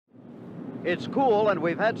It's cool, and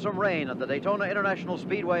we've had some rain at the Daytona International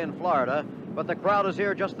Speedway in Florida, but the crowd is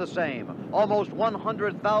here just the same, almost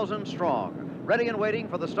 100,000 strong, ready and waiting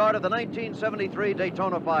for the start of the 1973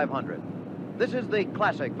 Daytona 500. This is the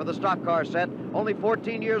classic for the stock car set, only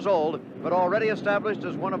 14 years old, but already established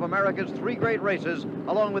as one of America's three great races,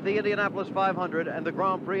 along with the Indianapolis 500 and the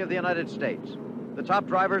Grand Prix of the United States. The top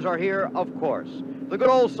drivers are here, of course. The good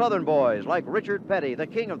old Southern boys, like Richard Petty, the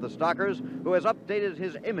king of the stockers, who has updated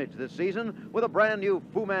his image this season with a brand new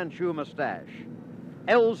Fu Manchu mustache.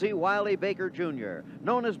 Elsie Wiley Baker Jr.,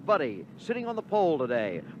 known as Buddy, sitting on the pole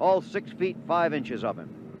today, all 6 feet 5 inches of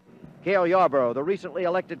him. Cale Yarborough, the recently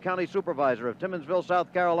elected county supervisor of Timmonsville,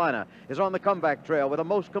 South Carolina, is on the comeback trail with a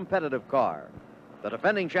most competitive car. The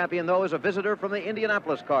defending champion, though, is a visitor from the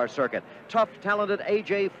Indianapolis car circuit, tough, talented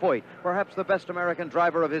A.J. Foyt, perhaps the best American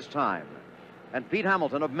driver of his time. And Pete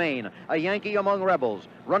Hamilton of Maine, a Yankee among rebels,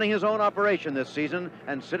 running his own operation this season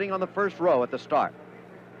and sitting on the first row at the start.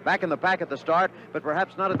 Back in the pack at the start, but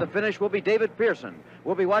perhaps not at the finish, will be David Pearson.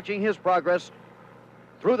 We'll be watching his progress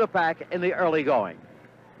through the pack in the early going.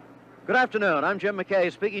 Good afternoon. I'm Jim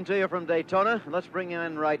McKay speaking to you from Daytona. Let's bring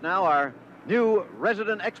in right now our new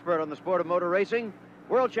resident expert on the sport of motor racing,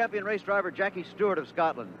 world champion race driver Jackie Stewart of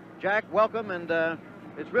Scotland. Jack, welcome, and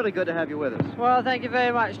it's really good to have you with us. Well, thank you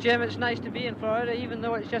very much, Jim. It's nice to be in Florida, even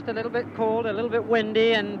though it's just a little bit cold, a little bit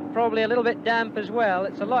windy, and probably a little bit damp as well.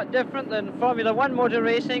 It's a lot different than Formula One motor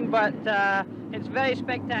racing, but it's very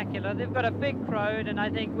spectacular. They've got a big crowd, and I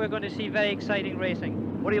think we're going to see very exciting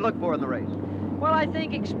racing. What do you look for in the race? Well, I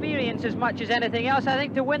think experience as much as anything else. I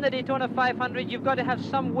think to win the Daytona 500, you've got to have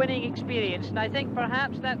some winning experience, and I think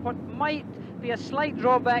perhaps that what might be a slight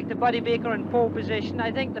drawback to Buddy Baker in pole position.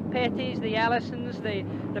 I think the Pettys, the Allisons,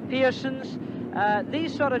 the Pearsons,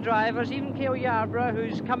 these sort of drivers, even Cale Yarborough,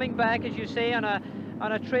 who's coming back, as you say, on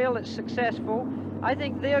a trail that's successful, I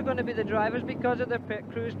think they're going to be the drivers because of their pit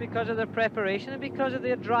crews, because of their preparation, and because of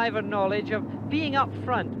their driver knowledge of being up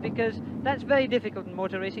front, because that's very difficult in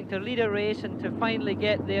motor racing, to lead a race and to finally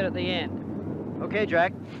get there at the end. Okay,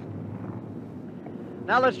 Jack.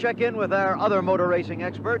 Now let's check in with our other motor racing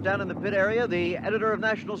expert down in the pit area, the editor of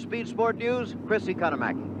National Speed Sport News, Chris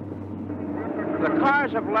Economaki. The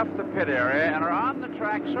cars have left the pit area and are on the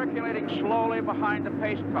track circulating slowly behind the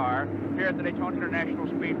pace car here at the Daytona International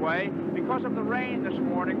Speedway because of the rain this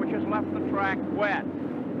morning, which has left the track wet.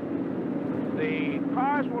 The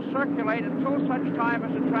cars will circulate until such time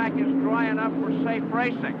as the track is dry enough for safe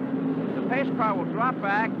racing. The pace car will drop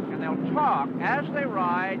back and they'll talk as they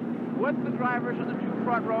ride with the drivers in the two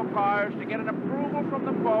front row cars to get an approval from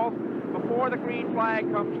them both before the green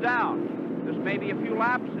flag comes down. This may be a few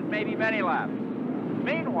laps, it may be many laps.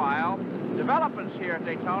 Meanwhile, developments here at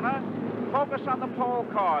Daytona focus on the pole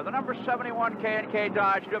car, the number 71 K&K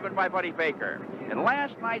Dodge driven by Buddy Baker. In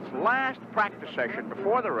last night's last practice session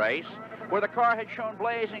before the race, where the car had shown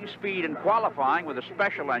blazing speed in qualifying with a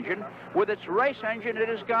special engine, with its race engine it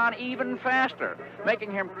has gone even faster,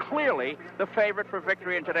 making him clearly the favorite for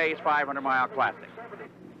victory in today's 500-mile classic.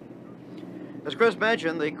 As Chris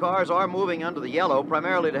mentioned, the cars are moving under the yellow,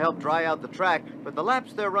 primarily to help dry out the track, but the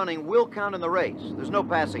laps they're running will count in the race. There's no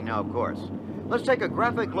passing now, of course. Let's take a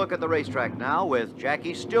graphic look at the racetrack now with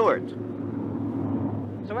Jackie Stewart.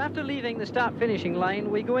 So after leaving the start-finishing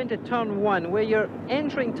line, we go into turn one, where you're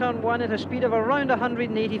entering turn one at a speed of around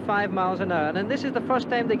 185 miles an hour. And this is the first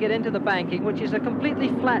time they get into the banking, which is a completely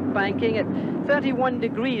flat banking at 31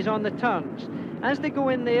 degrees on the turns. As they go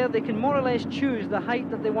in there, they can more or less choose the height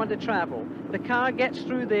that they want to travel. The car gets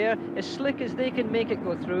through there as slick as they can make it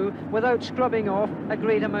go through without scrubbing off a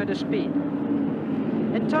great amount of speed.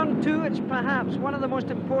 In turn two, it's perhaps one of the most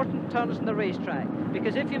important turns in the racetrack,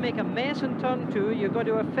 because if you make a mess in turn two, you're going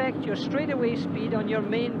to affect your straightaway speed on your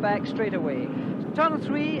main back straightaway. Turn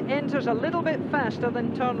three enters a little bit faster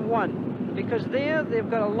than turn one, because there they've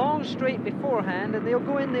got a long straight beforehand and they'll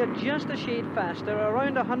go in there just a shade faster,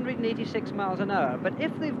 around 186 miles an hour. But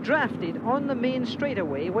if they've drafted on the main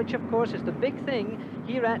straightaway, which of course is the big thing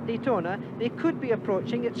here at Daytona, they could be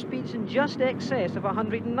approaching at speeds in just excess of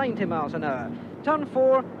 190 miles an hour. Turn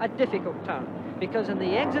four, a difficult turn, because in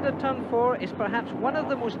the exit of turn four is perhaps one of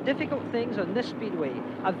the most difficult things on this speedway,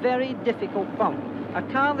 a very difficult bump. A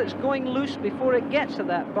car that's going loose before it gets to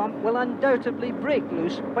that bump will undoubtedly break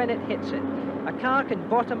loose when it hits it. A car can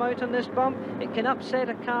bottom out on this bump, it can upset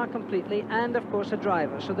a car completely, and of course a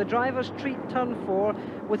driver. So the drivers treat turn four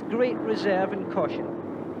with great reserve and caution.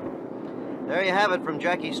 There you have it from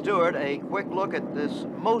Jackie Stewart, a quick look at this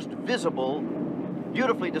most visible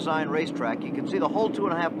beautifully designed racetrack. You can see the whole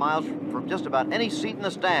 2.5 miles from just about any seat in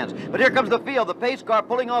the stands. But here comes the field. The pace car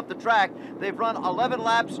pulling off the track. They've run 11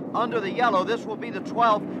 laps under the yellow. This will be the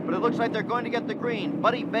 12th, but it looks like they're going to get the green.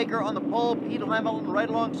 Buddy Baker on the pole, Pete Hamilton right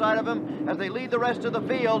alongside of him as they lead the rest of the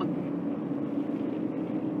field.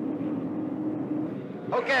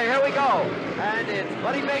 Okay, here we go. And it's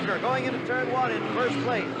Buddy Baker going into turn 1 in first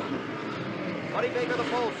place. Buddy Baker, the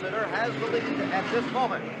pole sitter, has the lead at this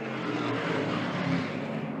moment.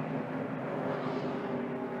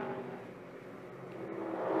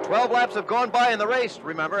 Twelve laps have gone by in the race,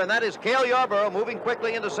 remember, and that is Cale Yarborough moving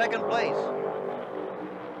quickly into second place.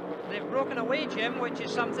 They've broken away, Jim, which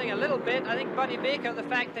is something a little bit. I think Buddy Baker, the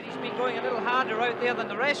fact that he's been going a little harder out there than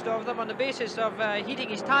the rest of them on the basis of heating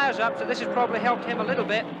his tyres up, so this has probably helped him a little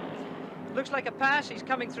bit. Looks like a pass. He's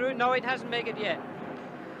coming through. No, it hasn't made it yet.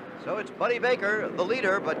 So it's Buddy Baker, the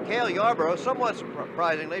leader, but Cale Yarborough, somewhat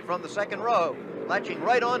surprisingly, from the second row, latching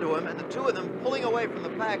right onto him, and the two of them pulling away from the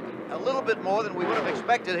pack a little bit more than we would have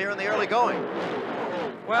expected here in the early going.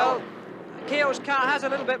 Well, Cale's car has a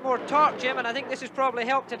little bit more torque, Jim, and I think this has probably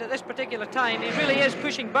helped it at this particular time. He really is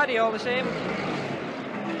pushing Buddy all the same.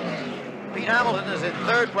 Pete Hamilton is in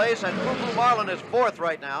third place, and Cuckoo Marlin is fourth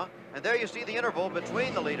right now. And there you see the interval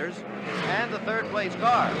between the leaders and the third place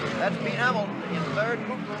car. That's Pete Hamilton in third,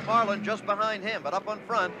 Cuckoo Marlin just behind him. But up on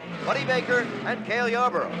front, Buddy Baker and Cale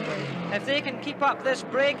Yarborough. If they can keep up this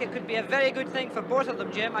break, it could be a very good thing for both of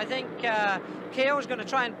them, Jim. I think Cale's going to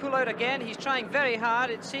try and pull out again. He's trying very hard.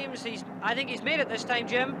 It seems I think he's made it this time,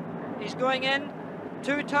 Jim. He's going in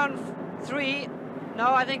to turn 3.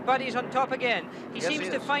 No, I think Buddy's on top again. He seems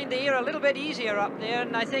to find the air a little bit easier up there,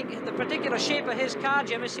 and I think the particular shape of his car,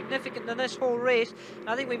 Jim, is significant in this whole race. And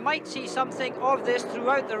I think we might see something of this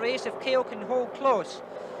throughout the race if Cale can hold close.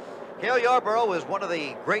 Cale Yarborough was one of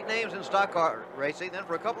the great names in stock car racing. Then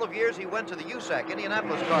for a couple of years he went to the USAC,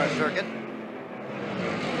 Indianapolis car circuit.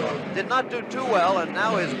 Did not do too well, and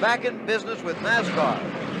now is back in business with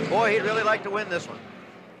NASCAR. Boy, he'd really like to win this one.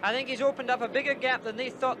 I think he's opened up a bigger gap than they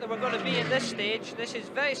thought they were going to be at this stage. This is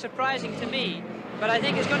very surprising to me, but I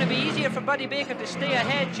think it's going to be easier for Buddy Baker to stay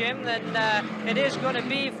ahead, Jim, than it is going to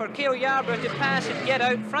be for Cale Yarborough to pass and get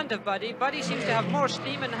out front of Buddy. Buddy seems to have more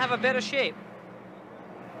steam and have a better shape.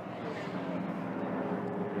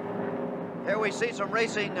 Here we see some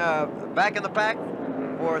racing back in the pack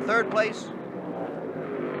for third place.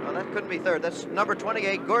 Well, that couldn't be third. That's number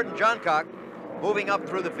 28, Gordon Johncock, moving up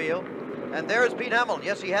through the field. And there's Pete Hamilton.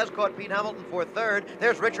 Yes, he has caught Pete Hamilton for third.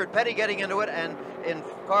 There's Richard Petty getting into it, and in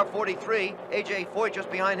car 43, A.J. Foyt just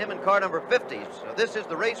behind him in car number 50. So this is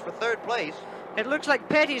the race for third place. It looks like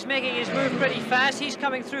Petty's making his move pretty fast. He's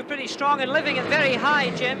coming through pretty strong and living it very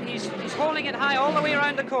high, Jim. He's holding it high all the way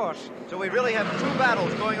around the course. So we really have two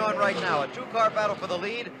battles going on right now. A 2-car battle for the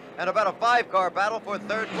lead and about a 5-car battle for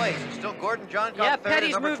third place. It's still Gordon Johncock third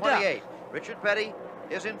Petty's and number moved 28. up. Richard Petty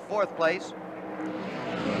is in fourth place.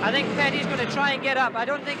 I think Petty's going to try and get up. I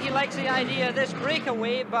don't think he likes the idea of this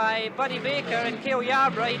breakaway by Buddy Baker and Cale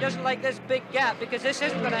Yarborough. He doesn't like this big gap because this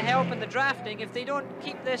isn't going to help in the drafting. If they don't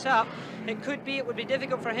keep this up, it would be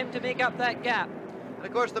difficult for him to make up that gap. And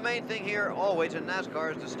of course, the main thing here always in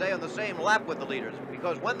NASCAR is to stay on the same lap with the leaders,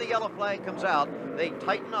 because when the yellow flag comes out, they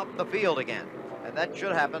tighten up the field again. And that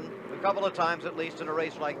should happen a couple of times at least in a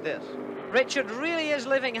race like this. Richard really is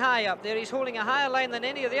living high up there. He's holding a higher line than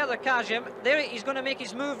any of the other cars, Jim. There, he's going to make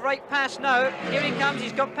his move right past now. Here he comes.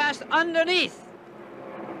 He's got past underneath.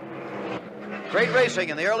 Great racing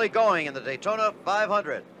in the early going in the Daytona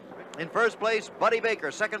 500. In first place, Buddy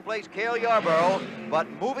Baker. Second place, Cale Yarborough. But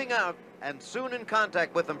moving out and soon in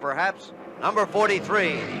contact with them, perhaps, number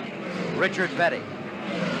 43, Richard Petty.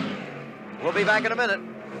 We'll be back in a minute.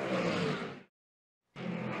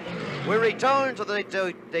 We return to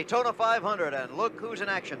the Daytona 500, and look who's in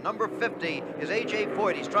action. Number 50 is A.J.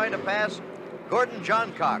 Foyt. He's trying to pass Gordon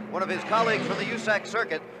Johncock, one of his colleagues from the USAC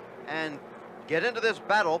circuit, and get into this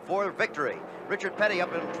battle for victory. Richard Petty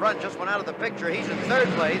up in front just went out of the picture. He's in third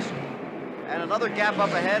place, and another gap up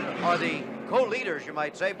ahead are the co-leaders, you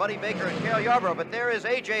might say, Buddy Baker and Cale Yarborough. But there is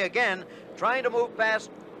A.J. again, trying to move past,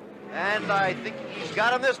 and I think he's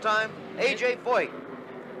got him this time. A.J. Foyt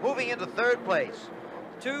moving into third place.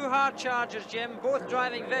 Two hard chargers, Jim, both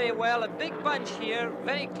driving very well. A big bunch here,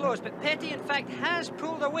 very close. But Petty, in fact, has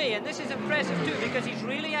pulled away, and this is impressive too, because he's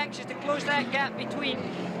really anxious to close that gap between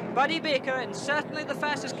Buddy Baker and certainly the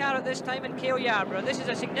fastest car at this time in Cale Yarborough. This is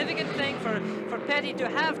a significant thing for Petty to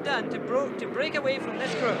have done to break away from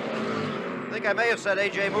this group. I think I may have said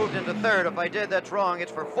A.J. moved into third. If I did, that's wrong.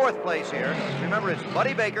 It's for fourth place here. Remember, it's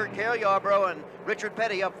Buddy Baker, Cale Yarborough, and Richard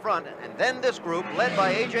Petty up front. And then this group, led by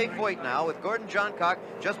A.J. Foyt now, with Gordon Johncock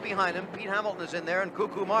just behind him. Pete Hamilton is in there, and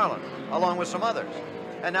Cuckoo Marlin, along with some others.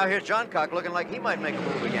 And now here's Johncock looking like he might make a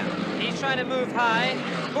move again. He's trying to move high.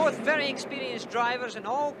 Both very experienced drivers in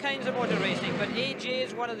all kinds of motor racing, but A.J.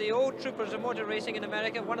 is one of the old troopers of motor racing in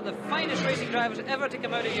America, one of the finest racing drivers ever to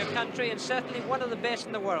come out of your country, and certainly one of the best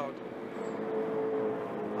in the world.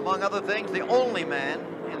 Among other things, the only man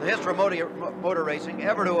in the history of motor racing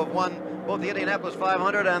ever to have won both the Indianapolis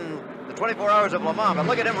 500 and the 24 Hours of Le Mans. But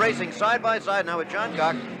look at him racing side by side now with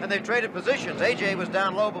Johncock, and they've traded positions. A.J. was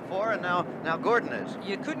down low before, and now Gordon is.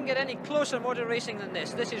 You couldn't get any closer motor racing than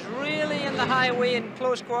this. This is really in the highway in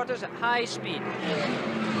close quarters at high speed.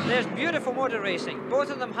 There's beautiful motor racing, both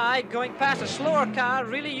of them high, going past a slower car,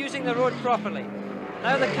 really using the road properly.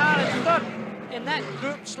 Now the car in third in that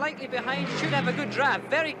group, slightly behind, should have a good drive.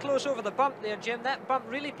 Very close over the bump there, Jim. That bump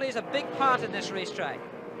really plays a big part in this racetrack.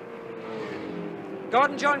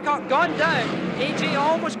 Gordon Johncock gone down. A.J.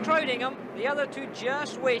 almost crowding him. The other two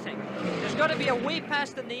just waiting. There's got to be a way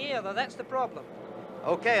past in the air, though. That's the problem.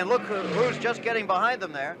 Okay, and look who's just getting behind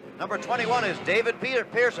them there. Number 21 is David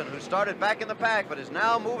Pearson, who started back in the pack, but is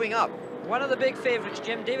now moving up. One of the big favourites,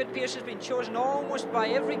 Jim. David Pearce has been chosen almost by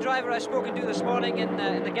every driver I've spoken to this morning in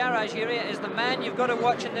the garage area as the man you've got to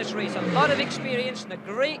watch in this race. A lot of experience and a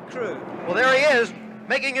great crew. Well, there he is,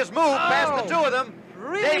 making his move past the two of them.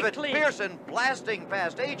 Really David clean. Pearson blasting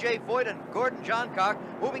past A.J. Foyt and Gordon Johncock,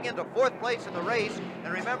 moving into fourth place in the race.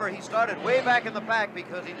 And remember, he started way back in the pack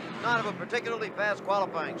because he did not have a particularly fast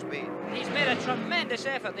qualifying speed. He's made a tremendous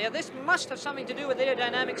effort there. This must have something to do with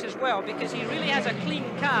aerodynamics as well, because he really has a clean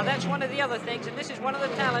car. That's one of the other things, and this is one of the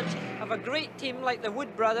talents of a great team like the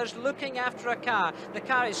Wood brothers looking after a car. The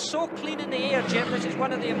car is so clean in the air, Jim. This is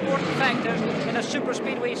one of the important factors in a super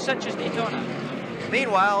speedway such as Daytona.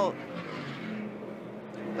 Meanwhile,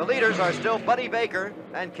 the leaders are still Buddy Baker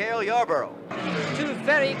and Cale Yarborough. Two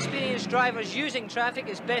very experienced drivers using traffic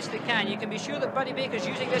as best they can. You can be sure that Buddy Baker's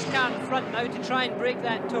using this car in front now to try and break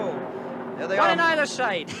that toe. There they One are. on either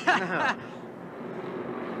side. That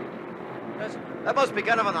must be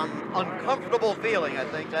kind of an uncomfortable feeling, I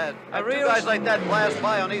think, to have two real guys like that blast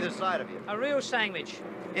by on either side of you. A real sandwich.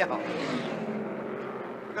 Yeah.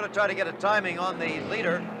 We're going to try to get a timing on the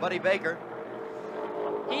leader, Buddy Baker.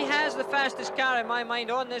 He has the fastest car in my mind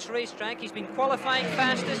on this racetrack. He's been qualifying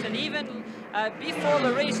fastest, and even before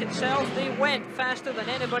the race itself, they went faster than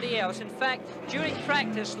anybody else. In fact, during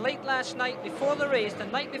practice late last night before the race, the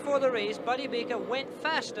night before the race, Buddy Baker went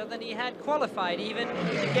faster than he had qualified even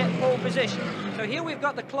to get pole position. So here we've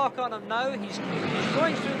got the clock on him now. He's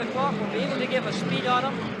going through the clock. We'll be able to give a speed on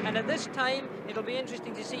him, and at this time it'll be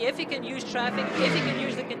interesting to see if he can use traffic, if he can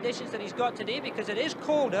use the conditions that he's got today, because it is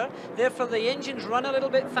colder, therefore the engines run a little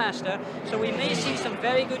bit faster, so we may see some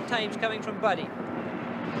very good times coming from Buddy.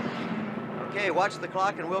 Okay, watch the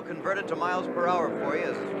clock and we'll convert it to miles per hour for you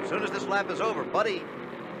as soon as this lap is over. Buddy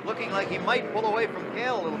looking like he might pull away from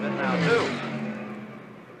Cale a little bit now, too.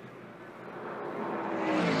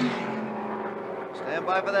 Stand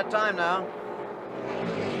by for that time now.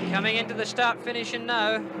 Coming into the start finishing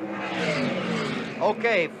now.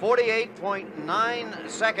 Okay, 48.9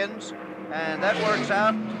 seconds, and that works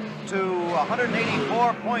out to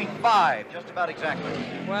 184.5, just about exactly.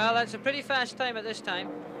 Well, that's a pretty fast time at this time.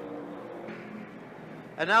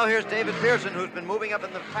 And now here's David Pearson, who's been moving up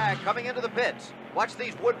in the pack, coming into the pits. Watch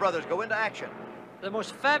these Wood brothers go into action. The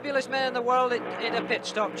most fabulous men in the world at a pit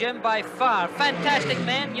stop, Jim, by far. Fantastic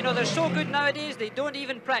men. You know, they're so good nowadays, they don't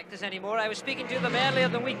even practice anymore. I was speaking to them earlier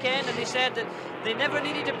the weekend, and they said that they never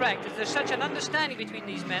needed to practice. There's such an understanding between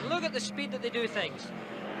these men. Look at the speed that they do things.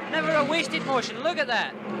 Never a wasted motion. Look at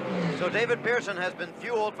that. So David Pearson has been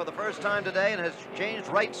fueled for the first time today and has changed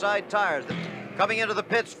right side tires. Coming into the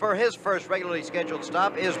pits for his first regularly scheduled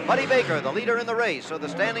stop is Buddy Baker, the leader in the race. So the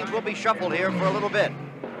standings will be shuffled here for a little bit.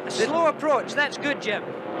 A slow approach. That's good, Jim.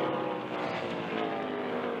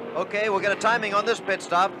 Okay, we'll get a timing on this pit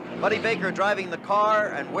stop. Buddy Baker driving the car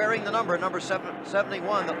and wearing the number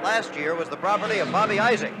 71 that last year was the property of Bobby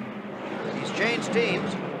Isaac. He's changed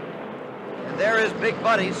teams. And there is Big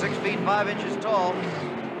Buddy, 6 feet 5 inches tall,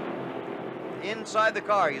 inside the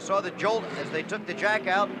car. You saw the jolt as they took the jack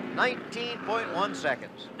out, 19.1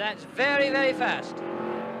 seconds. That's very, very fast.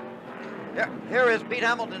 Here is Pete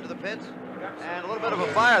Hamilton into the pits, and a little bit of a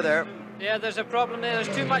fire there. Yeah, there's a problem there.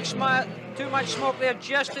 There's too much smoke there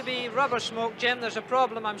just to be rubber smoke, Jim. There's a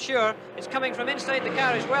problem, I'm sure. It's coming from inside the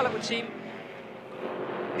car as well, it would seem.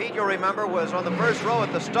 Pete, you'll remember, was on the first row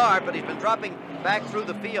at the start, but he's been dropping back through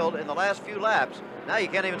the field in the last few laps. Now you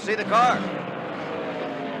can't even see the car.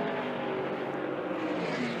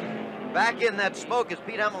 Back in that smoke is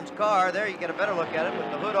Pete Hamilton's car. There you get a better look at it with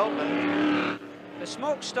the hood open. The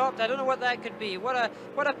smoke stopped. I don't know what that could be. What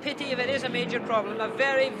a pity if it is a major problem. A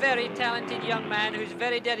very, very talented young man who's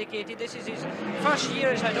very dedicated. This is his first year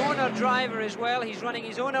as an owner driver as well. He's running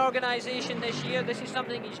his own organization this year. This is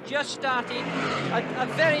something he's just started. A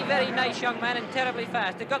very, very nice young man and terribly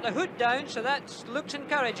fast. They've got the hood down, so that looks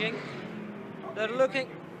encouraging. They're looking...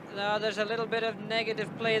 No, there's a little bit of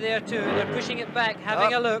negative play there too. They're pushing it back,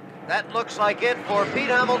 having a look. That looks like it for Pete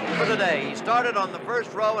Hamilton for today. He started on the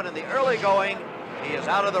first row, and in the early going, he is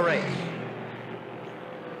out of the race.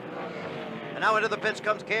 And now into the pits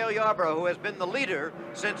comes Cale Yarborough, who has been the leader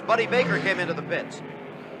since Buddy Baker came into the pits.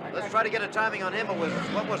 Let's try to get a timing on him. It was,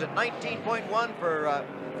 what was it, 19.1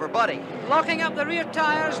 for Buddy. Locking up the rear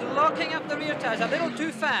tires, a little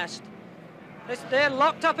too fast. They're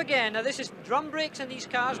locked up again. Now this is drum brakes in these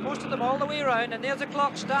cars, most of them all the way around, and there's the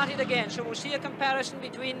clock started again. So we'll see a comparison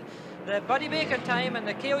between the Buddy Baker time and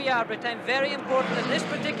the Cale Yarborough time. Very important in this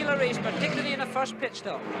particular race, particularly in the first pit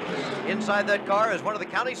stop. Inside that car is one of the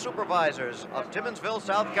county supervisors of Timmonsville,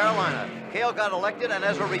 South Carolina. Cale got elected, and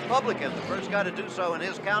as a Republican, the first guy to do so in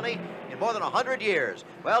his county in more than 100 years.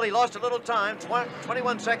 Well, he lost a little time,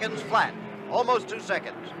 21 seconds flat, almost 2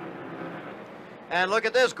 seconds. And look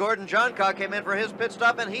at this, Gordon Johncock came in for his pit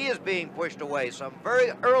stop, and he is being pushed away. Some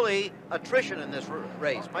very early attrition in this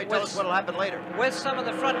race. Might tell us what will happen later. With some of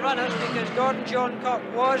the front runners, because Gordon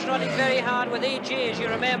Johncock was running very hard with AJ, as you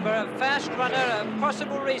remember. A fast runner, a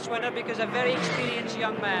possible race winner, because a very experienced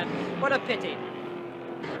young man. What a pity.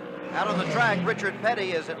 Out on the track, Richard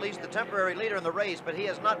Petty is at least the temporary leader in the race, but he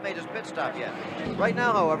has not made his pit stop yet. Right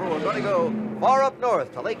now, however, we're going to go far up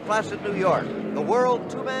north to Lake Placid, New York, the World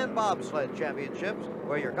Two-Man Bobsled Championships,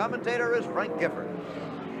 where your commentator is Frank Gifford.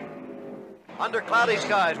 Under cloudy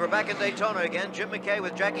skies, we're back at Daytona again. Jim McKay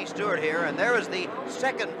with Jackie Stewart here, and there is the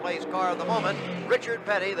second place car of the moment, Richard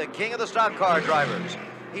Petty, the king of the stock car drivers.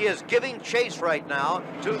 He is giving chase right now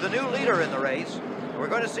to the new leader in the race. We're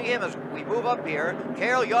going to see him as we move up here.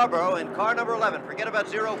 Cale Yarborough in car number 11. Forget about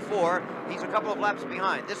 04. He's a couple of laps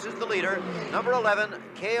behind. This is the leader, number 11,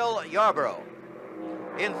 Cale Yarborough.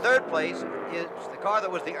 In third place is the car that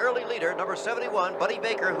was the early leader, number 71, Buddy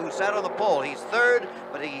Baker, who sat on the pole. He's third,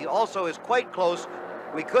 but he also is quite close.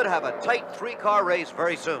 We could have a tight three-car race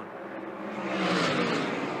very soon.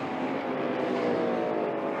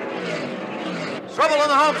 Trouble on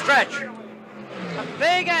the home stretch. A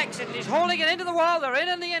big accident. He's holding it into the wall. They're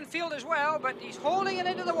in the infield as well, but he's holding it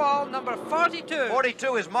into the wall, number 42.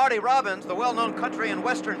 42 is Marty Robbins, the well-known country and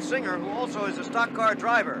western singer, who also is a stock car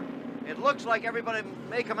driver. It looks like everybody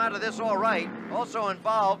may come out of this all right. Also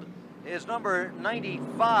involved is number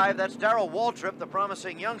 95. That's Darrell Waltrip, the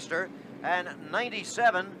promising youngster, and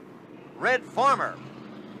 97, Red Farmer.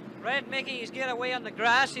 Red making his getaway on the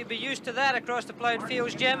grass. He'll be used to that across the plowed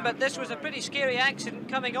fields, Jim, but this was a pretty scary accident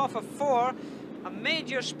coming off of 4. A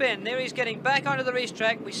major spin. There he's getting back onto the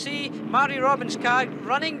racetrack. We see Marty Robbins' car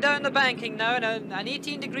running down the banking now, and an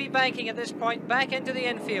 18-degree banking at this point, back into the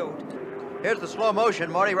infield. Here's the slow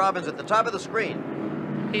motion. Marty Robbins at the top of the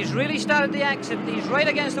screen. He's really started the accident. He's right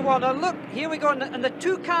against the wall. Now look, here we go, and the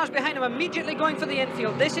two cars behind him immediately going for the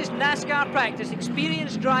infield. This is NASCAR practice.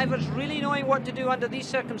 Experienced drivers really knowing what to do under these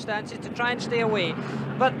circumstances to try and stay away.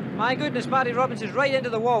 But my goodness, Marty Robbins is right into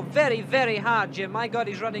the wall. Very, very hard, Jim. My God,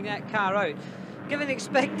 he's running that car out. Giving the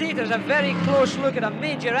spectators a very close look at a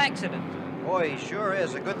major accident. Boy, he sure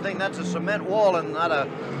is. A good thing that's a cement wall and not a...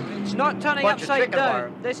 It's not turning upside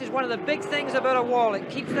down. This is one of the big things about a wall. It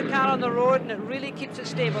keeps the car on the road and it really keeps it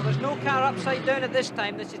stable. There's no car upside down at this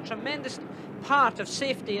time. This is a tremendous part of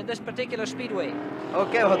safety at this particular speedway.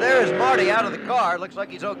 Okay, well, there is Marty out of the car. Looks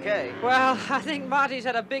like he's okay. Well, I think Marty's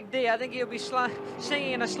had a big day. I think he'll be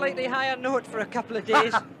singing in a slightly higher note for a couple of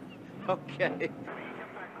days. Okay.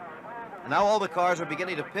 Now all the cars are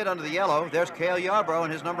beginning to pit under the yellow. There's Cale Yarborough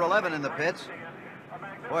and his number 11 in the pits.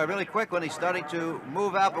 Boy, really quick when he's starting to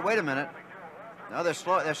move out, but wait a minute. Now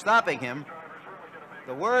they're stopping him.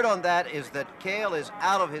 The word on that is that Cale is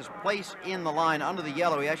out of his place in the line under the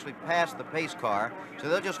yellow. He actually passed the pace car, so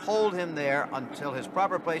they'll just hold him there until his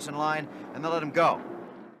proper place in line, and they'll let him go.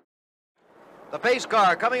 The pace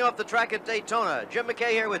car coming off the track at Daytona. Jim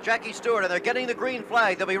McKay here with Jackie Stewart, and they're getting the green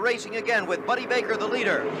flag. They'll be racing again with Buddy Baker, the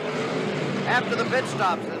leader. After the pit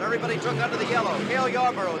stops, and everybody took under the yellow. Cale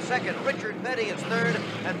Yarborough second, Richard Petty is third,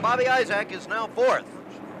 and Bobby Isaac is now fourth.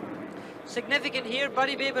 significant here.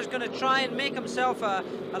 Buddy Baker's going to try and make himself a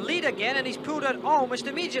lead again, and he's pulled it almost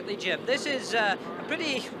immediately, Jim. This is a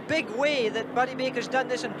pretty big way that Buddy Baker's done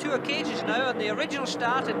this on 2 occasions now, on the original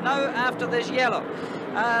start and now after this yellow.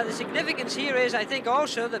 The significance here is, I think,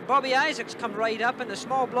 also that Bobby Isaacs come right up in the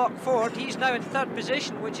small block Ford. He's now in 3rd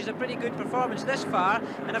position, which is a pretty good performance this far,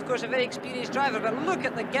 and of course a very experienced driver. But look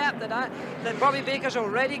at the gap that Bobby Baker's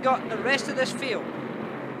already got in the rest of this field.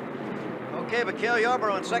 Okay, but Cale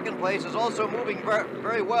Yarborough in 2nd place is also moving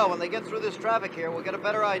very well. When they get through this traffic here, we'll get a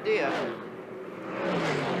better idea.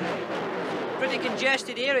 Pretty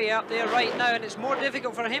congested area up there right now, and it's more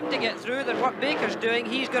difficult for him to get through than what Baker's doing.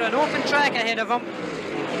 He's got an open track ahead of him.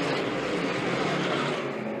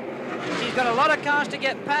 He's got a lot of cars to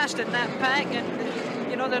get past in that pack,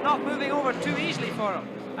 and you know, they're not moving over too easily for him.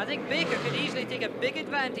 I think Baker could easily take a big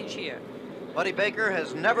advantage here. Buddy Baker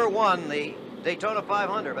has never won the Daytona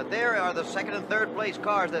 500, but there are the 2nd and 3rd place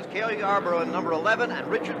cars. That's Cale Yarborough in number 11 and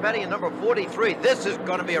Richard Petty in number 43. This is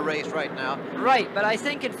going to be a race right now. Right, but I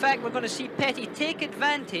think in fact we're going to see Petty take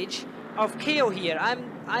advantage of Cale here.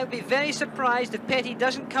 I'll be very surprised if Petty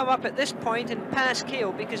doesn't come up at this point and pass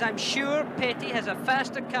Cale, because I'm sure Petty has a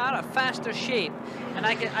faster car, a faster shape, and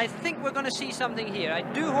I think we're going to see something here. I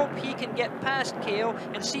do hope he can get past Cale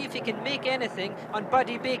and see if he can make anything on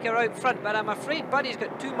Buddy Baker out front, but I'm afraid Buddy's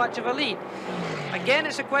got too much of a lead. Again,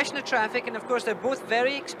 it's a question of traffic, and of course they're both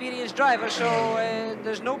very experienced drivers, so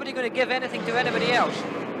there's nobody going to give anything to anybody else.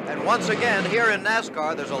 And once again, here in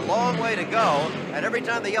NASCAR, there's a long way to go, and every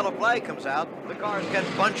time the yellow flag comes out, the cars can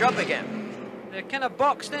bunch up again. They're kind of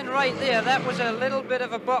boxed in right there. That was a little bit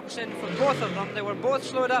of a box in for both of them. They were both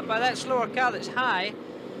slowed up by that slower car that's high.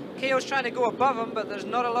 Cale's trying to go above him, but there's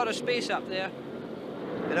not a lot of space up there.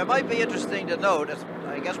 And it might be interesting to note, as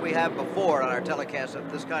I guess we have before on our telecast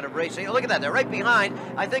of this kind of racing. Look at that, they're right behind.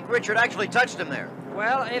 I think Richard actually touched him there.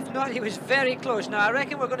 Well, if not, he was very close. Now, I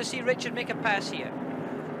reckon we're going to see Richard make a pass here.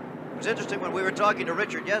 It was interesting when we were talking to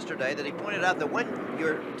Richard yesterday that he pointed out that when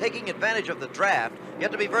you're taking advantage of the draft, you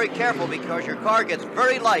have to be very careful because your car gets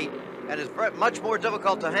very light and is much more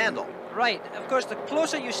difficult to handle. Right, of course, the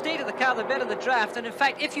closer you stay to the car, the better the draft. And in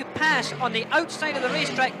fact, if you pass on the outside of the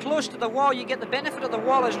racetrack close to the wall, you get the benefit of the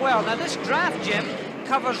wall as well. Now, this draft, Jim,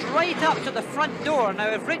 covers right up to the front door. Now,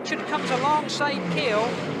 if Richard comes alongside Cale,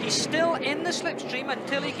 he's still in the slipstream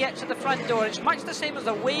until he gets to the front door. It's much the same as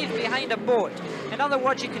a wave behind a boat. In other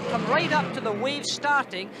words, you can come right up to the wave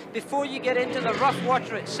starting before you get into the rough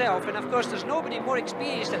water itself. And of course, there's nobody more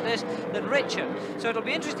experienced at this than Richard. So it'll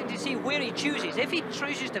be interesting to see where he chooses. If he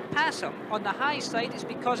chooses to pass him on the high side, it's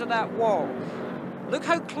because of that wall. Look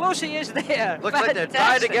how close he is there. Looks like they're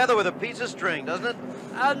tied together with a piece of string, doesn't it?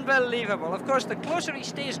 Unbelievable. Of course, the closer he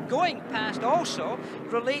stays going past also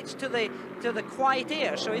relates to the quiet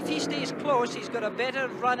air. So if he stays close, he's got a better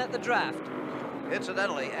run at the draft.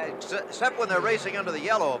 Incidentally, except when they're racing under the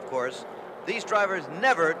yellow, of course, these drivers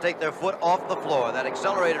never take their foot off the floor. That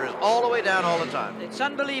accelerator is all the way down all the time. It's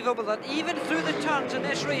unbelievable that even through the turns in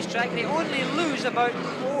this racetrack, they only lose about,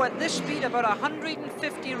 at this speed, about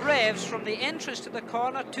 150 revs from the entrance to the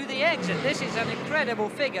corner to the exit. This is an incredible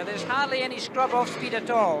figure. There's hardly any scrub off speed at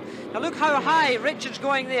all. Now look how high Richard's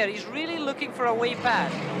going there. He's really looking for a way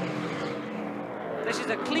past. This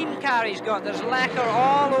is a clean car he's got. There's lacquer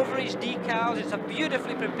all over his decals. It's a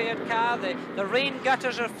beautifully prepared car. The rain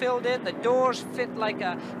gutters are filled in. The doors fit like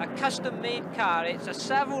a custom-made car. It's a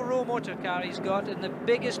Savile Row motor car he's got in the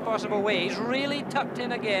biggest possible way. He's really tucked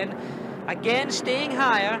in again. Again, staying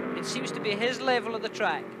higher. It seems to be his level of the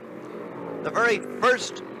track. The very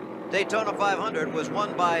first Daytona 500 was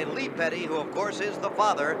won by Lee Petty, who, of course, is the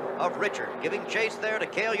father of Richard, giving chase there to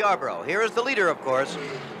Cale Yarborough. Here is the leader, of course,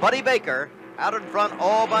 Buddy Baker, out in front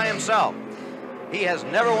all by himself. He has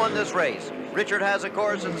never won this race. Richard has, of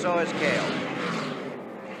course, and so has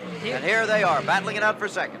Cale. And here they are, battling it out for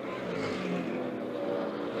second.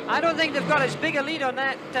 I don't think they've got as big a lead on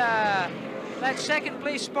that second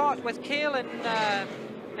place spot with Cale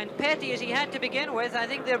and Petty as he had to begin with. I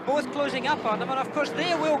think they're both closing up on them, and of course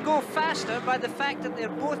they will go faster by the fact that they're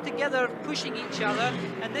both together pushing each other.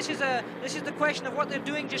 And this is the question of what they're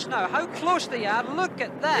doing just now. How close they are. Look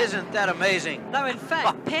at that. Isn't that amazing? Now, in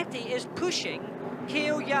fact, Petty is pushing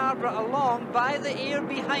Cale Yarborough along by the air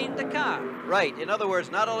behind the car. Right. In other words,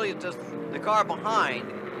 not only does the car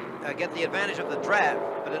behind get the advantage of the draft,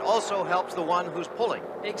 but it also helps the one who's pulling.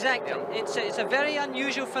 Exactly. It's a very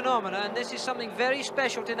unusual phenomenon, and this is something very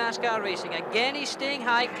special to NASCAR racing. Again, he's staying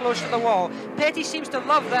high, close to the wall. Petty seems to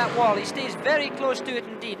love that wall. He stays very close to it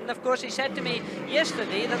indeed. And of course, he said to me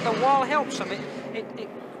yesterday that the wall helps him. It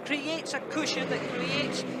creates a cushion that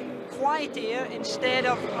creates quiet air instead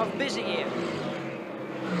of busy air.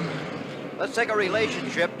 Let's take a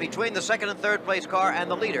relationship between the second and third place car and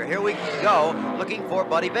the leader. Here we go, looking for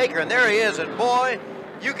Buddy Baker, and there he is, and boy,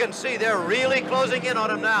 you can see they're really closing in on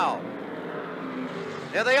him now.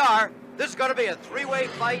 There they are. This is going to be a three-way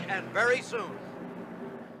fight, and very soon.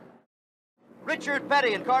 Richard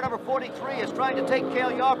Petty in car number 43 is trying to take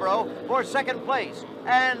Cale Yarborough for second place,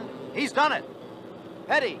 and he's done it.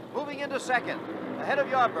 Petty moving into second, ahead of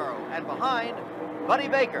Yarborough, and behind Buddy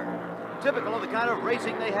Baker. Typical of the kind of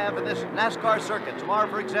racing they have in this NASCAR circuit. Tomorrow,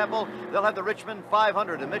 for example, they'll have the Richmond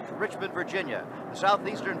 500 in Richmond, Virginia, the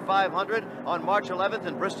Southeastern 500 on March 11th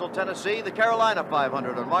in Bristol, Tennessee, the Carolina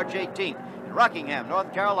 500 on March 18th in Rockingham,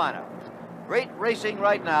 North Carolina. Great racing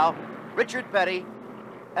right now. Richard Petty,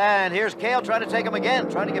 and here's Cale trying to take him again,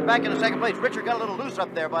 trying to get back into second place. Richard got a little loose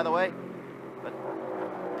up there, by the way, but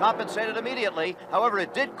compensated immediately. However,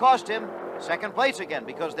 it did cost him second place again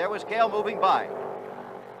because there was Cale moving by.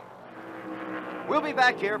 We'll be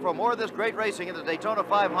back here for more of this great racing in the Daytona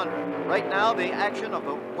 500. Right now, the action of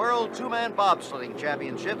the World Two-Man Bobsledding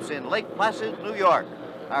Championships in Lake Placid, New York.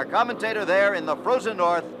 Our commentator there in the frozen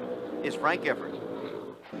north is Frank Gifford.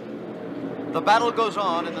 The battle goes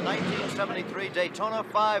on in the 1973 Daytona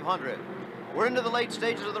 500. We're into the late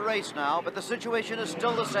stages of the race now, but the situation is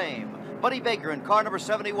still the same. Buddy Baker in car number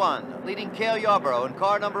 71, leading Cale Yarborough in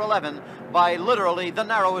car number 11 by literally the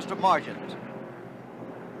narrowest of margins.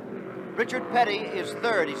 Richard Petty is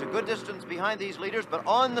third. He's a good distance behind these leaders, but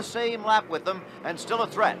on the same lap with them and still a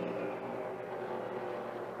threat.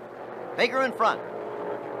 Baker in front.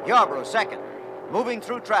 Yarborough second, moving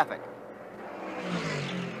through traffic.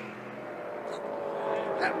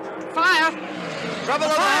 Fire! Trouble on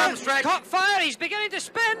the home stretch. Caught fire, he's beginning to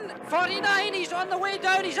spin. 49, he's on the way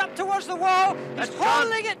down, he's up towards the wall. He's That's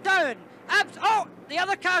holding it down. Oh, the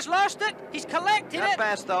other car's lost it. He's collecting Not it.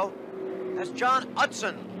 fast, though. That's John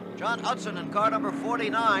Utzon. John Utzon in car number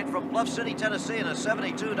 49 from Bluff City, Tennessee in a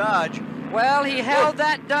 72 Dodge. Well, he held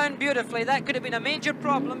that down beautifully. That could have been a major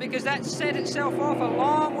problem because that set itself off a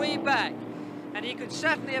long way back. And he could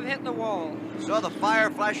certainly have hit the wall. Saw the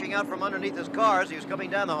fire flashing out from underneath his car as he was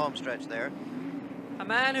coming down the home stretch there. A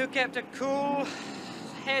man who kept a cool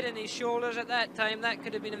head in his shoulders at that time, that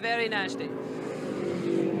could have been very nasty.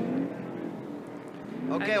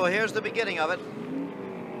 Okay, well, here's the beginning of it.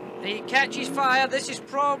 He catches fire. This is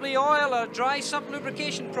probably oil or dry sump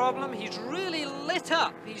lubrication problem. He's really lit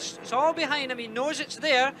up. It's all behind him. He knows it's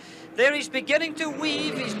there. There he's beginning to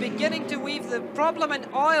weave. He's beginning to weave. The problem in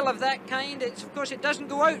oil of that kind is, of course, it doesn't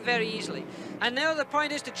go out very easily. And now the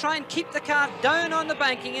point is to try and keep the car down on the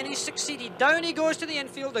banking, and he's succeeded. Down he goes to the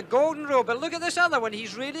infield, the golden rule. But look at this other one.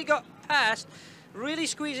 He's really got past. Really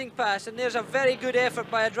squeezing past, and there's a very good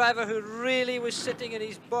effort by a driver who really was sitting in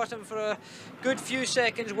his bottom for a good few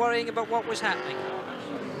seconds worrying about what was happening.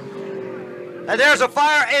 And there's a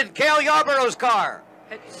fire in Cale Yarborough's car.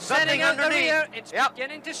 It's Something setting out the underneath. rear. It's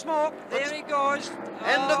beginning to smoke. There he goes.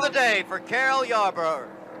 End of the day for Cale Yarborough,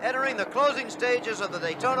 entering the closing stages of the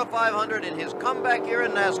Daytona 500 in his comeback here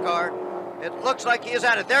in NASCAR. It looks like he is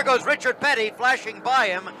at it. There goes Richard Petty flashing by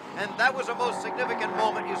him, and that was the most significant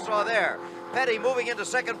moment you saw there. Petty moving into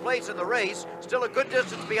second place in the race, still a good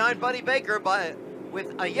distance behind Buddy Baker.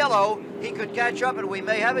 With a yellow, he could catch up, and we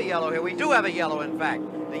may have a yellow here. We do have a yellow, in fact.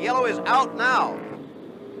 The yellow is out now.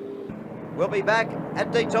 We'll be back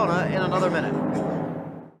at Daytona in another minute.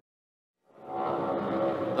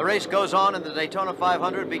 The race goes on in the Daytona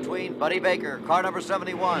 500 between Buddy Baker, car number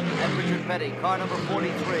 71, and Richard Petty, car number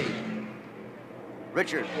 43.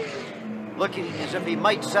 Richard looking as if he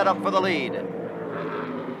might set up for the lead.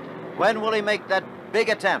 When will he make that big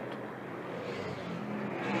attempt?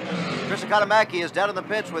 Chris Akatamaki is down in the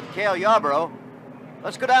pits with Cale Yarborough.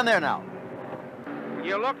 Let's go down there now.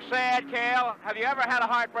 You look sad, Cale. Have you ever had a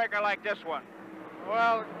heartbreaker like this one?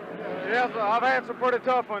 Well, yes, I've had some pretty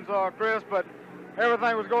tough ones, Chris, but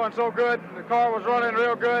everything was going so good. The car was running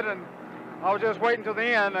real good, and I was just waiting till the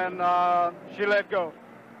end, and she let go.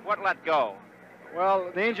 What let go?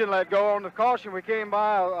 Well, the engine let go. On the caution we came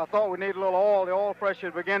by, I thought we needed a little oil. The oil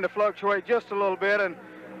pressure began to fluctuate just a little bit, and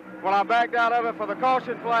when I backed out of it for the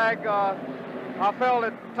caution flag, I felt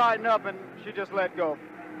it tighten up, and she just let go.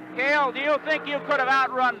 Cale, do you think you could have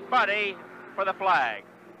outrun Buddy for the flag?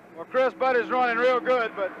 Well, Chris, Buddy's running real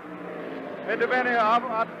good, but it depended.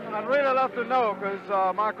 I'd really love to know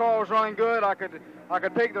because my car was running good. I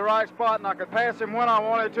could pick the right spot, and I could pass him when I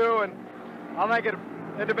wanted to, and I think it'd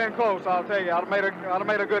have been close. I'll tell you, I'd have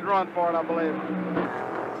made a good run for it, I believe.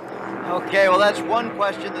 Okay, well, that's one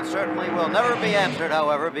question that certainly will never be answered,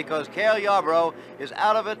 however, because Cale Yarborough is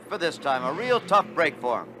out of it for this time. A real tough break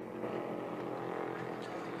for him.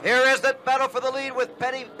 Here is that battle for the lead with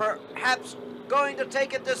Petty perhaps going to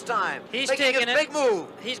take it this time. He's making taking his it. big move.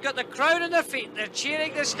 He's got the crowd on their feet. They're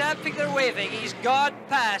cheering, they're stamping, they're waving. He's gone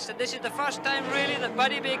past, and this is the first time really that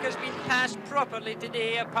Buddy Baker's been passed properly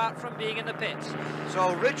today, apart from being in the pits.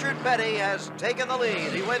 So Richard Petty has taken the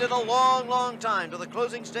lead. He waited a long, long time to the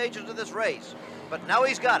closing stages of this race, but now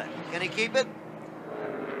he's got it. Can he keep it?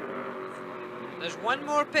 There's one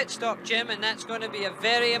more pit stop, Jim, and that's going to be a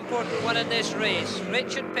very important one in this race.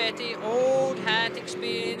 Richard Petty, old hat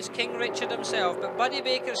experience, King Richard himself, but Buddy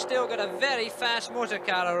Baker's still got a very fast motor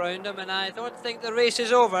car around him, and I don't think the race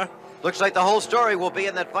is over. Looks like the whole story will be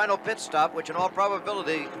in that final pit stop, which in all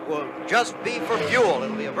probability will just be for fuel.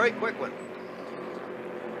 It'll be a very quick one.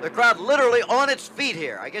 The crowd literally on its feet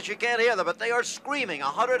here. I guess you can't hear them, but they are screaming.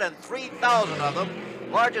 103,000 of them.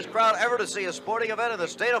 Largest crowd ever to see a sporting event in the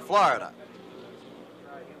state of Florida.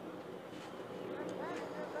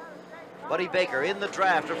 Buddy Baker in the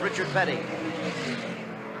draft of Richard Petty.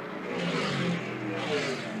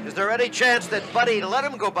 Is there any chance that Buddy let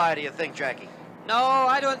him go by, do you think, Jackie? No,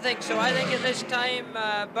 I don't think so. I think at this time,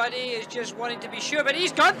 Buddy is just wanting to be sure, but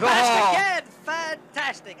he's gone past again.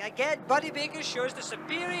 Fantastic. Again, Buddy Baker shows the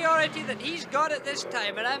superiority that he's got at this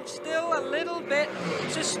time, and I'm still a little bit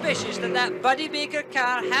suspicious that that Buddy Baker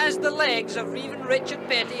car has the legs of even Richard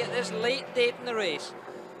Petty at this late date in the race.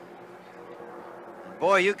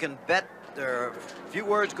 Boy, you can bet there are a few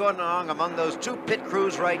words going on among those two pit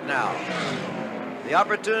crews right now. The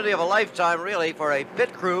opportunity of a lifetime, really, for a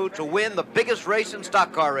pit crew to win the biggest race in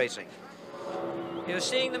stock car racing. You're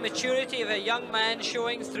seeing the maturity of a young man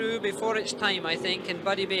showing through before it's time, I think, in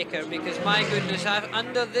Buddy Baker, because, my goodness,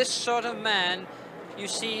 under this sort of man, you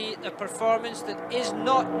see a performance that is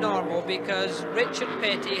not normal, because Richard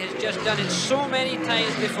Petty has just done it so many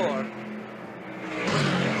times before.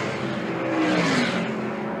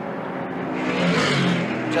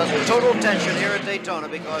 Just total tension here at Daytona,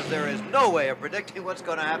 because there is no way of predicting what's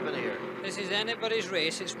going to happen here. This is anybody's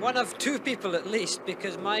race. It's one of two people at least,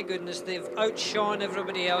 because my goodness, they've outshone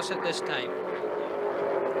everybody else at this time.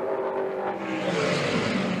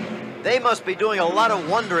 They must be doing a lot of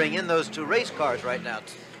wondering in those two race cars right now,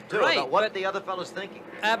 too, Right, about what the other fellow's thinking.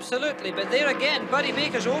 Absolutely, but there again, Buddy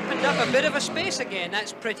Baker's opened up a bit of a space again.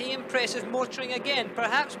 That's pretty impressive motoring again.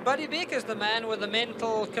 Perhaps Buddy Baker's the man with the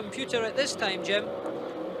mental computer at this time, Jim.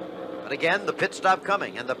 But again, the pit stop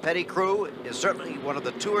coming, and the Petty crew is certainly one of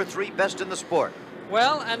the 2 or 3 best in the sport.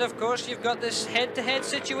 Well, and of course you've got this head-to-head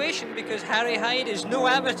situation, because Harry Hyde is no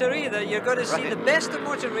amateur either. You're going to see the best of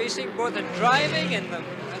motor racing, both in driving and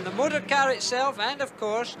the motor car itself, and of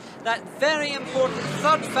course that very important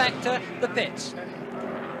third factor, the pits.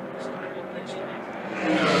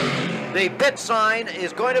 The pit sign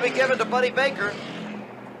is going to be given to Buddy Baker.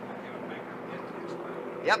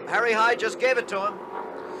 Yep, Harry Hyde just gave it to him.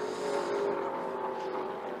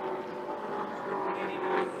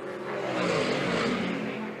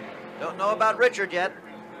 Don't know about Richard yet.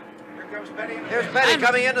 Here's Petty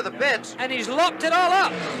coming into the pits. And he's locked it all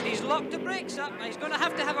up. He's locked the brakes up. He's going to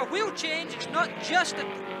have a wheel change. It's not just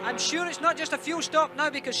I'm sure it's not just a fuel stop now,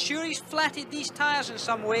 because sure he's flatted these tires in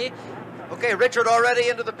some way. Okay, Richard already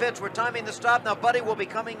into the pits. We're timing the stop. Now Buddy will be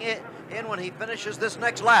coming in when he finishes this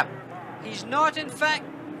next lap. He's not, in fact,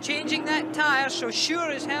 changing that tire, so sure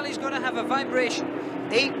as hell he's going to have a vibration.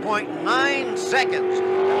 8.9 seconds. It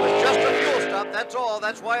was just a fuel stop, that's all.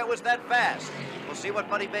 That's why it was that fast. We'll see what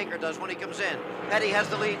Buddy Baker does when he comes in. Petty has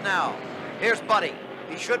the lead now. Here's Buddy.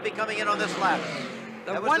 He should be coming in on this lap.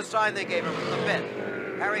 That was the sign they gave him from the pit.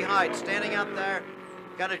 Harry Hyde standing out there,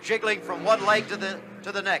 kind of jiggling from one leg to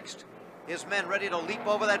the next. His men ready to leap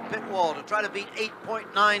over that pit wall to try to beat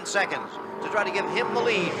 8.9 seconds, to try to give him the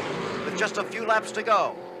lead with just a few laps to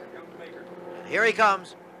go. And here he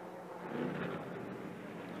comes.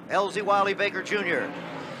 Elsie Wiley Baker Jr.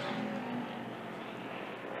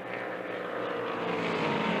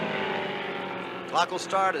 Clock will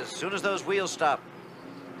start as soon as those wheels stop.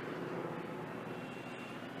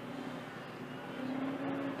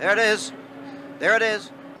 There it is. There it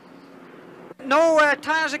is. No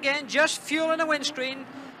tires again, just fuel in the windscreen.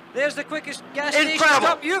 There's the quickest gas station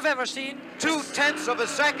stop you've ever seen. 0.2 of a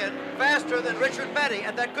second faster than Richard Petty,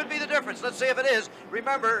 and that could be the difference. Let's see if it is.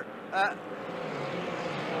 Remember,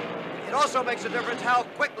 it also makes a difference how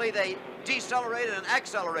quickly they decelerated and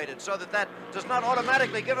accelerated, so that does not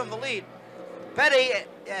automatically give them the lead. Petty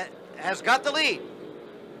has got the lead.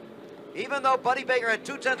 Even though Buddy Baker had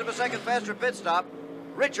 0.2 of a second faster pit stop,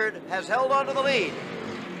 Richard has held on to the lead.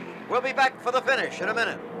 We'll be back for the finish in a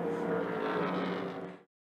minute.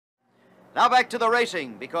 Now back to the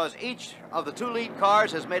racing, because each of the 2 lead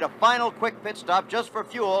cars has made a final quick pit stop just for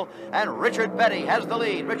fuel, and Richard Petty has the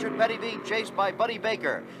lead. Richard Petty being chased by Buddy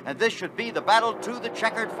Baker, and this should be the battle to the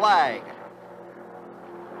checkered flag.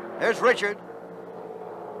 There's Richard,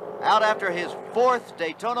 out after his 4th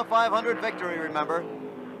Daytona 500 victory, remember.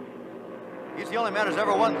 He's the only man who's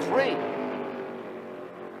ever won 3.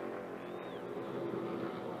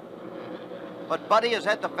 But Buddy has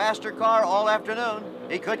had the faster car all afternoon.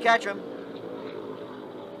 He could catch him.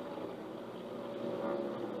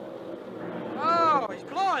 Oh, he's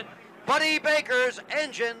blowing. Buddy Baker's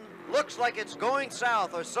engine looks like it's going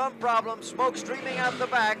south or some problem. Smoke streaming out the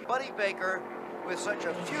back. Buddy Baker, with such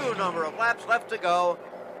a few number of laps left to go,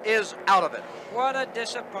 is out of it. What a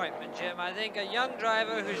disappointment, Jim. I think a young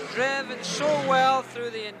driver who's driven so well through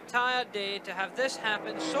the entire day, to have this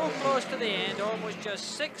happen so close to the end, almost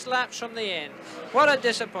just 6 laps from the end. What a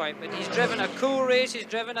disappointment. He's driven a cool race, he's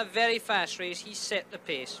driven a very fast race, he set the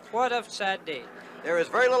pace. What a sad day. There is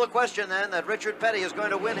very little question then that Richard Petty is going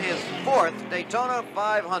to win his 4th Daytona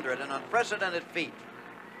 500, an unprecedented feat.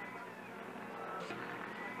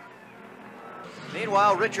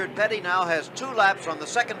 Meanwhile, Richard Petty now has 2 laps on the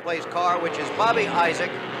 2nd place car, which is Bobby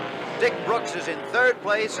Isaac. Dick Brooks is in 3rd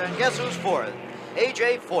place, and guess who's 4th?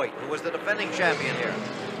 A.J. Foyt, who was the defending champion here.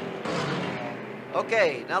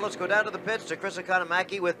 Okay, now let's go down to the pits to Chris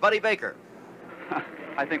Economaki with Buddy Baker.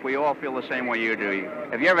 I think we all feel the same way you do.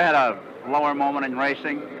 Have you ever had a lower moment in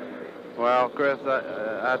racing? Well, Chris,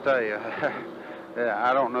 I tell you,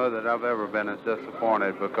 I don't know that I've ever been as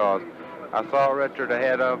disappointed, because I saw Richard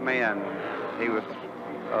ahead of me, and he was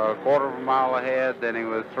a quarter of a mile ahead, then he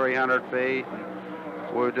was 300 feet.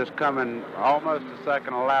 We were just coming almost a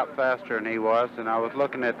second a lap faster than he was, and I was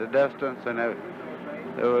looking at the distance, and it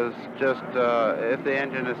was just, if the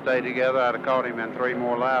engine had stayed together, I'd have caught him in 3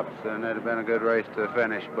 more laps, and it'd have been a good race to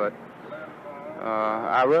finish. But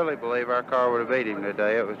I really believe our car would have beat him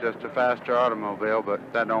today. It was just a faster automobile, but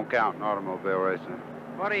that don't count in automobile racing.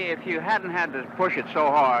 Buddy, if you hadn't had to push it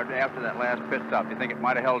so hard after that last pit stop, do you think it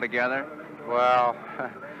might have held together? Well,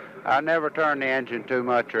 I never turned the engine too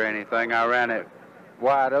much or anything. I ran it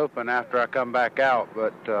wide open after I come back out,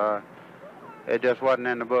 but it just wasn't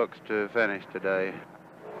in the books to finish today.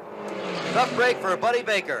 Tough break for Buddy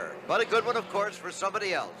Baker, but a good one, of course, for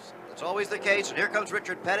somebody else. It's always the case, and here comes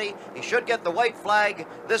Richard Petty. He should get the white flag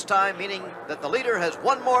this time, meaning that the leader has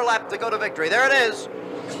 1 more lap to go to victory. There it is,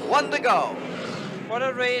 1 to go. What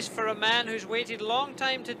a race for a man who's waited a long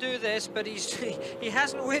time to do this, but he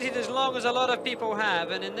hasn't waited as long as a lot of people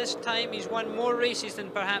have, and in this time he's won more races than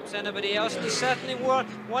perhaps anybody else, and he certainly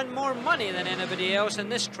won more money than anybody else in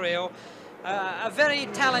this trail. A very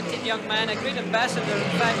talented young man, a great ambassador, in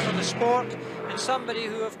fact, for the sport, and somebody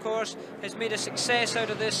who, of course, has made a success out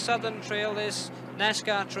of this Southern Trail, this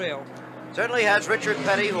NASCAR Trail. Certainly has Richard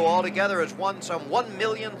Petty, who altogether has won some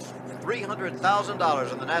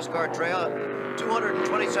 $1,300,000 on the NASCAR Trail,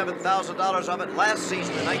 $227,000 of it last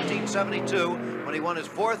season in 1972, when he won his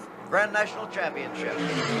 4th Grand National Championship.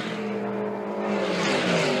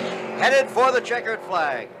 Headed for the checkered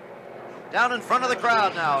flag. Down in front of the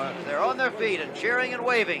crowd now. They're on their feet and cheering and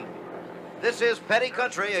waving. This is Petty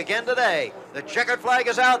country again today. The checkered flag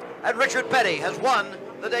is out, and Richard Petty has won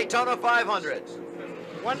the Daytona 500.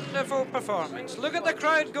 Wonderful performance. Look at the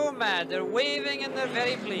crowd go mad. They're waving and they're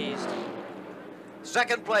very pleased.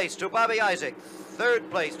 2nd place to Bobby Isaac. 3rd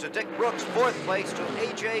place to Dick Brooks. 4th place to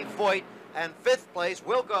A.J. Foyt. And 5th place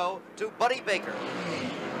will go to Buddy Baker.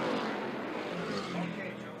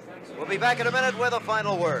 We'll be back in a minute with a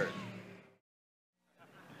final word.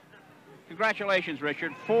 Congratulations,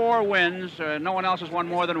 Richard. 4 wins. No one else has won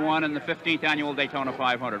more than 1 in the 15th annual Daytona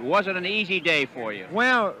 500. Was it an easy day for you?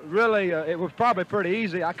 Well, really, it was probably pretty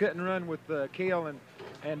easy. I couldn't run with Keel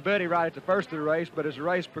and Buddy right at the first of the race, but as the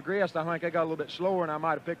race progressed, I think I got a little bit slower, and I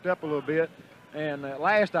might have picked up a little bit. And at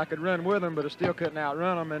last, I could run with them, but I still couldn't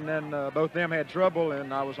outrun them, and then both of them had trouble,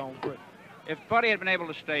 and I was on quick. If Buddy had been able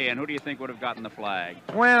to stay in, who do you think would have gotten the flag?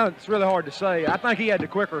 Well, it's really hard to say. I think he had the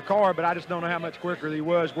quicker car, but I just don't know how much quicker he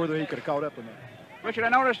was, whether he could have caught up with me. Richard, I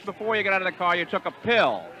noticed before you got out of the car, you took a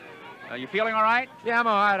pill. You feeling all right? Yeah, I'm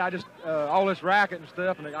all right. I just, all this racket and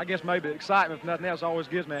stuff, and I guess maybe excitement, if nothing else, always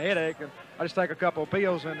gives me a headache, and I just take a couple of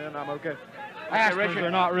pills, and then I'm okay. Aspirins are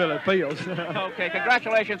not really pills. Okay,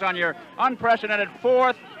 congratulations on your unprecedented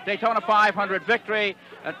 4th Daytona 500 victory.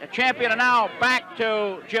 A champion, and now back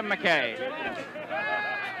to Jim McKay.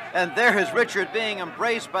 And there is Richard being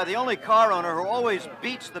embraced by the only car owner who always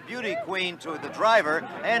beats the beauty queen to the driver,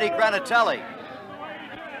 Andy Granatelli.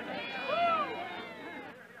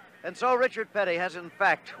 And so Richard Petty has, in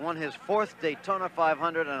fact, won his 4th Daytona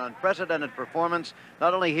 500, an unprecedented performance,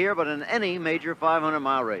 not only here, but in any major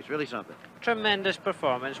 500-mile race. Really something. Tremendous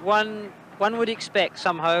performance. One would expect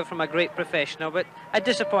somehow from a great professional, but a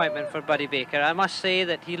disappointment for Buddy Baker. I must say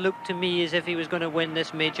that he looked to me as if he was going to win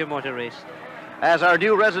this major motor race. As our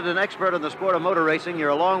new resident expert in the sport of motor racing, you're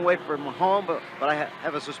a long way from home, but I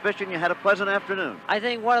have a suspicion you had a pleasant afternoon. I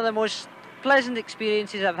think one of the most pleasant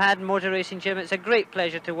experiences I've had in motor racing, Jim. It's a great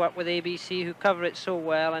pleasure to work with ABC, who cover it so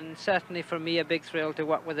well, and certainly for me a big thrill to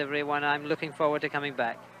work with everyone. I'm looking forward to coming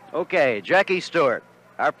back. Okay, Jackie Stewart,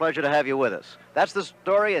 our pleasure to have you with us. That's the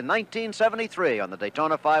story in 1973 on the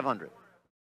Daytona 500.